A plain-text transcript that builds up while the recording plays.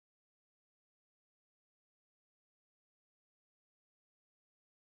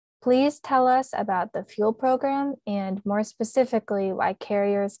Please tell us about the fuel program and more specifically, why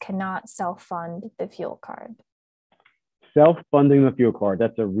carriers cannot self-fund the fuel card. Self-funding the fuel card.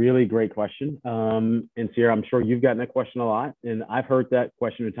 That's a really great question. And Cierra, I'm sure you've gotten that question a lot, and I've heard that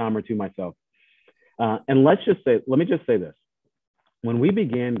question a time or two myself. And let me just say this. When we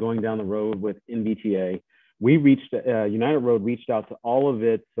began going down the road with NVTA, United Road reached out to all of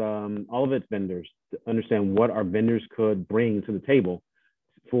its vendors to understand what our vendors could bring to the table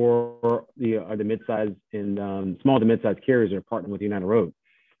for the mid-size and small to mid-size carriers that are partnering with United Road.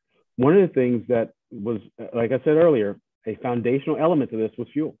 One of the things that was, like I said earlier, a foundational element to this was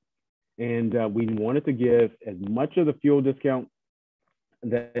fuel. And we wanted to give as much of the fuel discount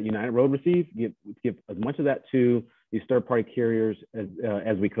that United Road receives, give as much of that to these third-party carriers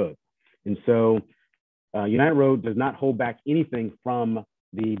as we could. And so United Road does not hold back anything from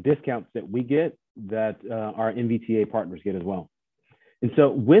the discounts that we get that our NVTA partners get as well. And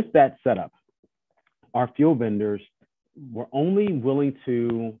so with that setup, our fuel vendors were only willing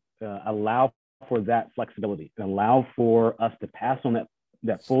to allow for that flexibility and allow for us to pass on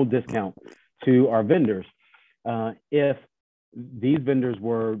that full discount to our vendors if these vendors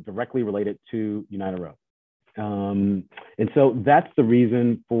were directly related to United Road. And so that's the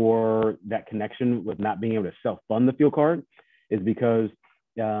reason for that connection with not being able to self-fund the fuel card, is because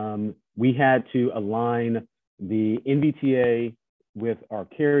we had to align the NVTA with our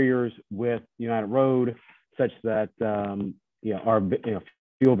carriers, with United Road, such that our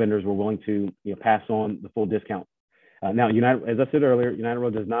fuel vendors were willing to pass on the full discount. Now, as I said earlier, United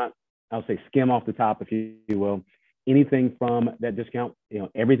Road does not, I'll say, skim off the top, if you will, anything from that discount.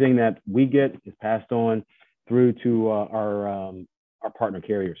 Everything that we get is passed on through to our partner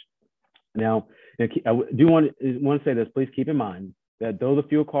carriers. Now, I do want to say this. Please keep in mind that though the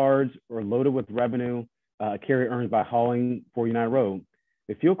fuel cards are loaded with revenue a carrier earns by hauling for United Road,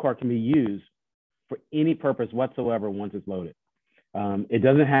 the fuel card can be used for any purpose whatsoever once it's loaded. It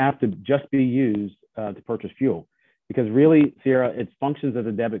doesn't have to just be used to purchase fuel, because really, Cierra, it functions as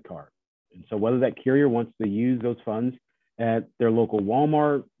a debit card. And so whether that carrier wants to use those funds at their local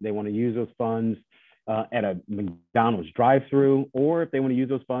Walmart, they want to use those funds at a McDonald's drive-through, or if they want to use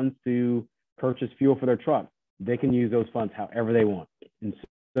those funds to purchase fuel for their truck, they can use those funds however they want. And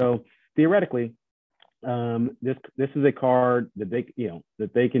so theoretically, this is a card that they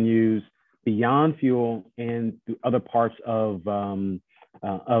can use beyond fuel and through other parts of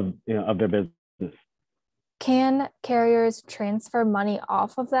their business. Can carriers transfer money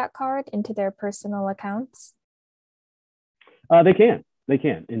off of that card into their personal accounts? They can,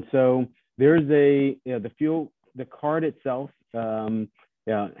 and so there's the card itself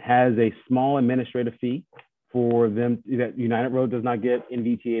has a small administrative fee for them that United Road does not get,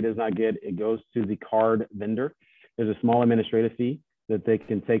 NVTA does not get. It goes to the card vendor. There's a small administrative fee that they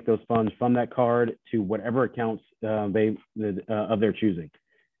can take those funds from that card to whatever accounts of their choosing.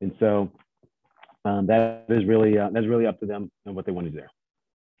 And so that is really that's really up to them and what they want to do there.